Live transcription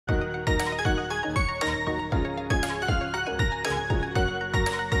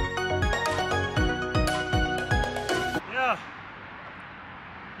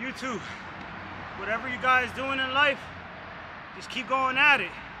too. Whatever you guys doing in life, just keep going at it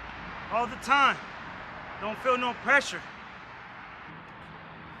all the time. Don't feel no pressure.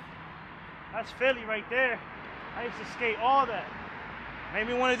 That's Philly right there. I used to skate all that.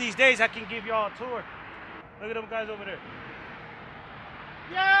 Maybe one of these days I can give y'all a tour. Look at them guys over there.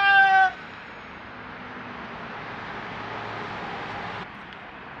 Yeah!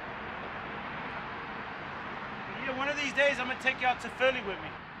 Yeah, one of these days I'm gonna take y'all to Philly with me.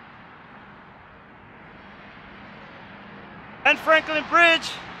 Ben Franklin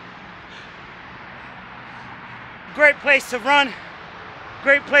Bridge. Great place to run.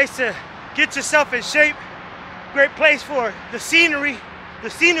 Great place to get yourself in shape. Great place for the scenery. The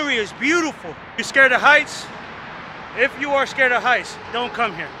scenery is beautiful. You're scared of heights? If you are scared of heights, don't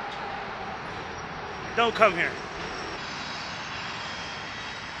come here. Don't come here.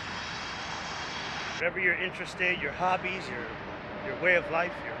 Whatever you're interested, your hobbies, your way of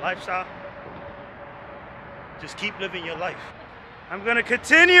life, your lifestyle, just keep living your life. I'm gonna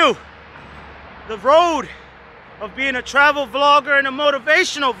continue the road of being a travel vlogger and a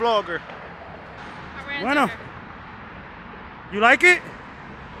motivational vlogger. Bueno. You like it?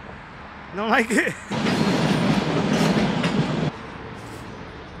 Don't like it?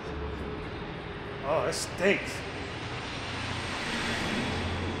 Oh, it stinks.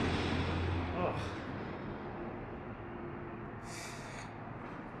 Oh.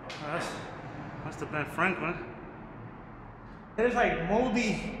 Must have been Franklin. There's like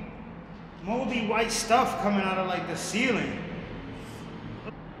moldy white stuff coming out of like the ceiling.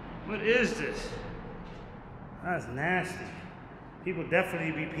 What is this? That's nasty. People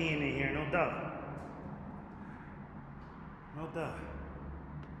definitely be peeing in here, no doubt. No doubt.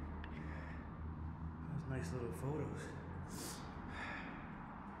 Those nice little photos. Nice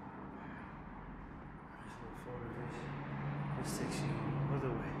little photos. This takes you other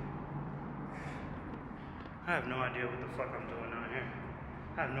way. I have no idea what the fuck I'm doing out here.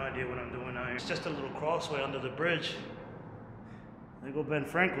 I have no idea what I'm doing out here. It's just a little crossway under the bridge. There go Ben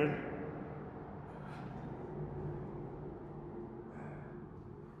Franklin.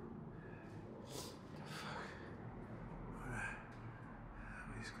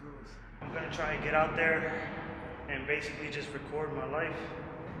 I'm gonna try and get out there and basically just record my life.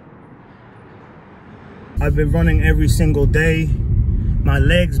 I've been running every single day. My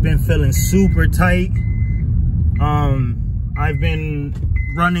legs been feeling super tight. I've been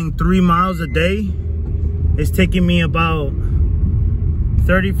running 3 miles a day. It's taking me about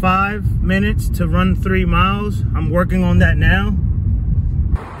 35 minutes to run 3 miles. I'm working on that now.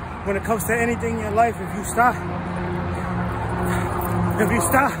 When it comes to anything in your life, if you stop,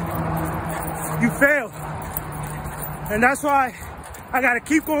 you fail. And that's why I gotta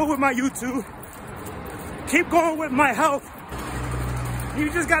keep going with my YouTube, keep going with my health. You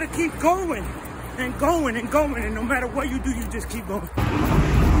just gotta keep going and going and going, and no matter what you do, you just keep going.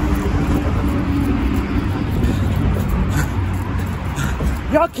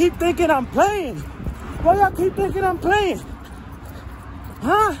 Y'all keep thinking I'm playing. Why y'all keep thinking I'm playing?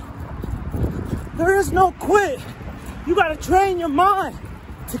 Huh? There is no quit. You gotta train your mind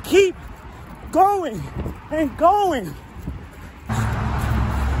to keep going and going.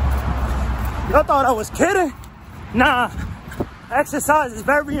 Y'all thought I was kidding? Nah, exercise is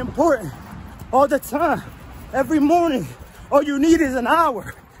very important. All the time, every morning. All you need is an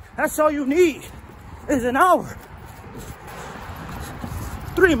hour. That's all you need is an hour.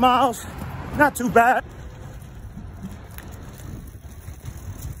 3 miles, not too bad.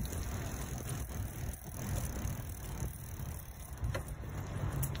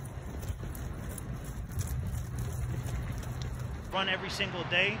 Run every single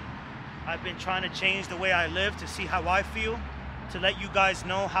day. I've been trying to change the way I live to see how I feel, to let you guys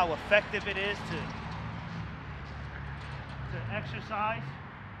know how effective it is to exercise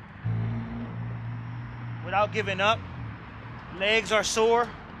without giving up. Legs are sore,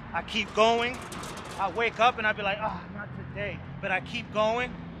 I keep going. I wake up and I be like, ah, not today, but I keep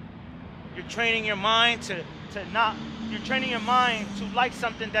going. You're training your mind you're training your mind to like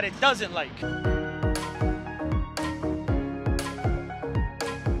something that it doesn't like.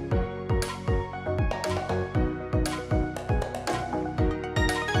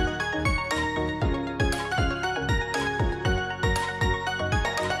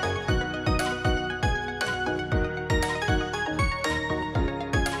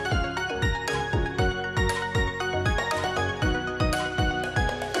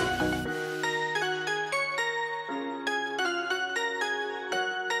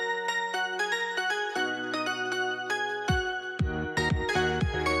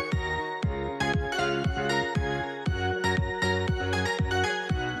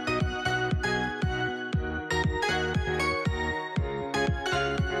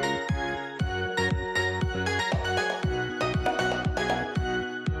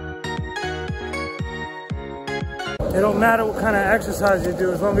 It don't matter what kind of exercise you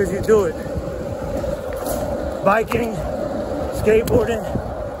do as long as you do it. Biking, skateboarding,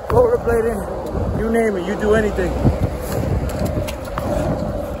 rollerblading, you name it, you do anything.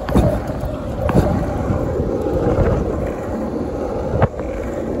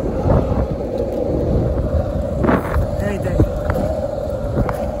 Anything.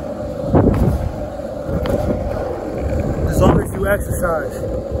 As long as you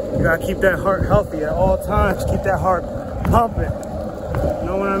exercise, you gotta keep that heart healthy at all times, keep that heart pumping. You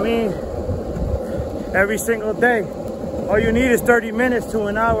know what I mean? Every single day. All you need is 30 minutes to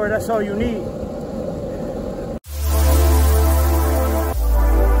an hour, that's all you need.